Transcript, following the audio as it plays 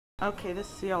Okay,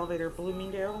 this is the elevator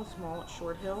Bloomingdale, small at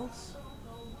Short Hills.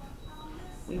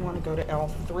 We want to go to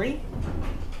L3.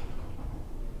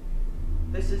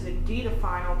 This is indeed a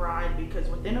final ride because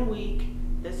within a week,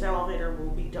 this elevator will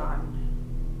be done.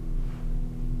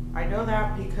 I know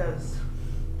that because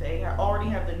they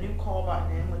already have the new call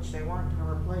button in, which they weren't going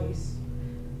to replace.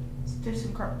 It's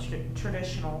just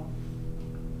traditional.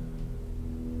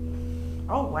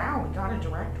 Oh wow, we got a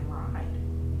direct ride.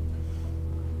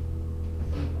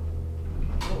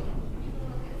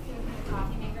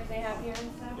 Coffee makers they have here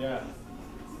and stuff? Yeah.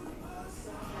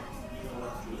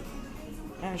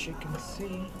 As you can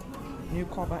see, new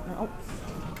call button. Oh.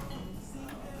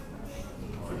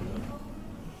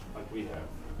 Like we have.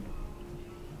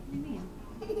 What do you mean?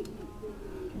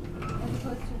 As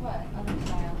opposed to what? Other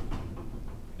style?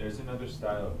 There's another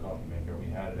style of coffee maker. We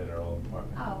had it at our old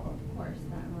apartment. Oh, of course.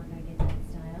 Not we're gonna get that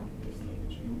style.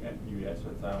 You asked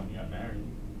what style when you got married.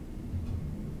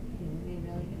 It would be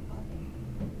really good coffee.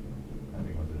 I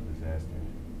think it was a disaster.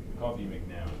 The coffee you make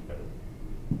now is better.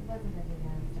 It wasn't a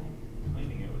disaster.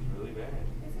 Cleaning it was really bad.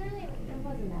 It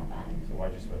wasn't that bad. So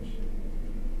why'd you switch?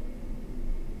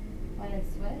 Why did I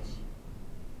switch?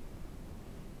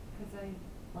 Because I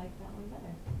like that one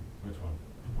better. Which one?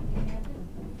 Yeah, I do.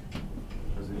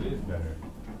 Because it is better.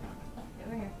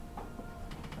 Over here.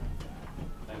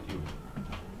 Thank you.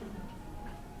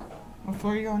 What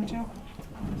floor are you going to?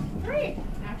 3,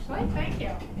 actually. Thank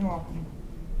you. You're welcome.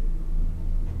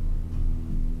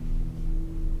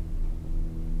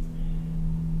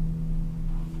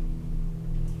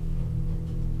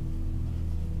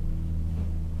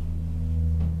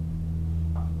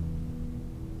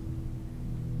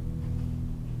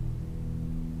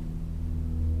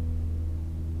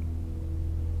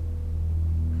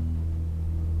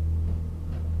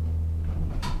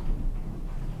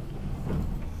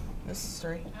 This is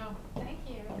 3. Oh, thank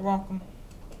you. You're welcome.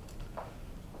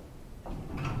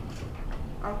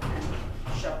 Okay,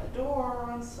 shut the door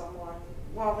on someone.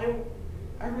 Well,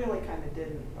 I really kind of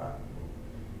didn't, but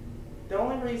the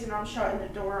only reason I'm shutting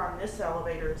the door on this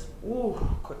elevator is, ooh,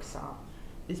 quick stop,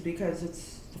 is because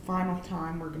it's the final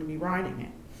time we're going to be riding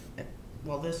it.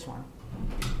 Well, this one.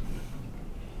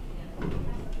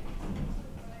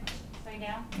 Lay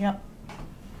down? Yep.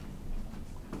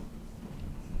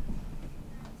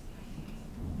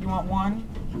 You want one?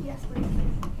 Yes, please. Is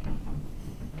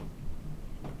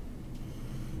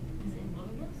it in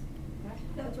Bloomingdale?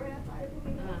 No, it's right outside of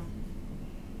Bloomingdale.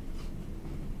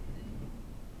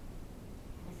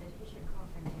 I said, who's your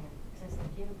girlfriend here? So I said,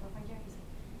 do you have a girlfriend here? He said,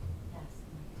 yes.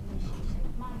 I'm like, she said,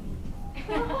 mommy.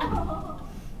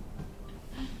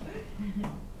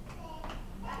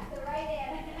 That's the right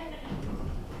end.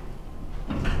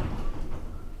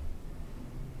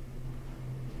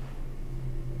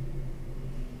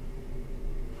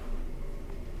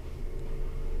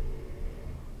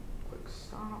 Quick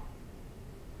stop.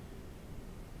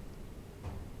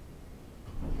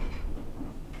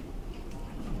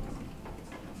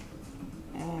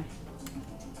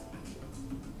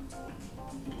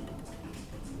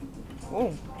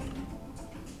 Oh.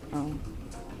 Oh.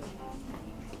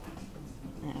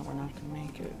 Yeah, we're not gonna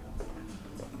make it.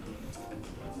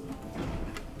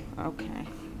 Okay.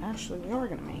 Actually, we are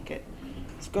gonna make it.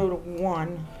 Let's go to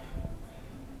 1.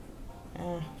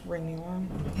 Ring the alarm.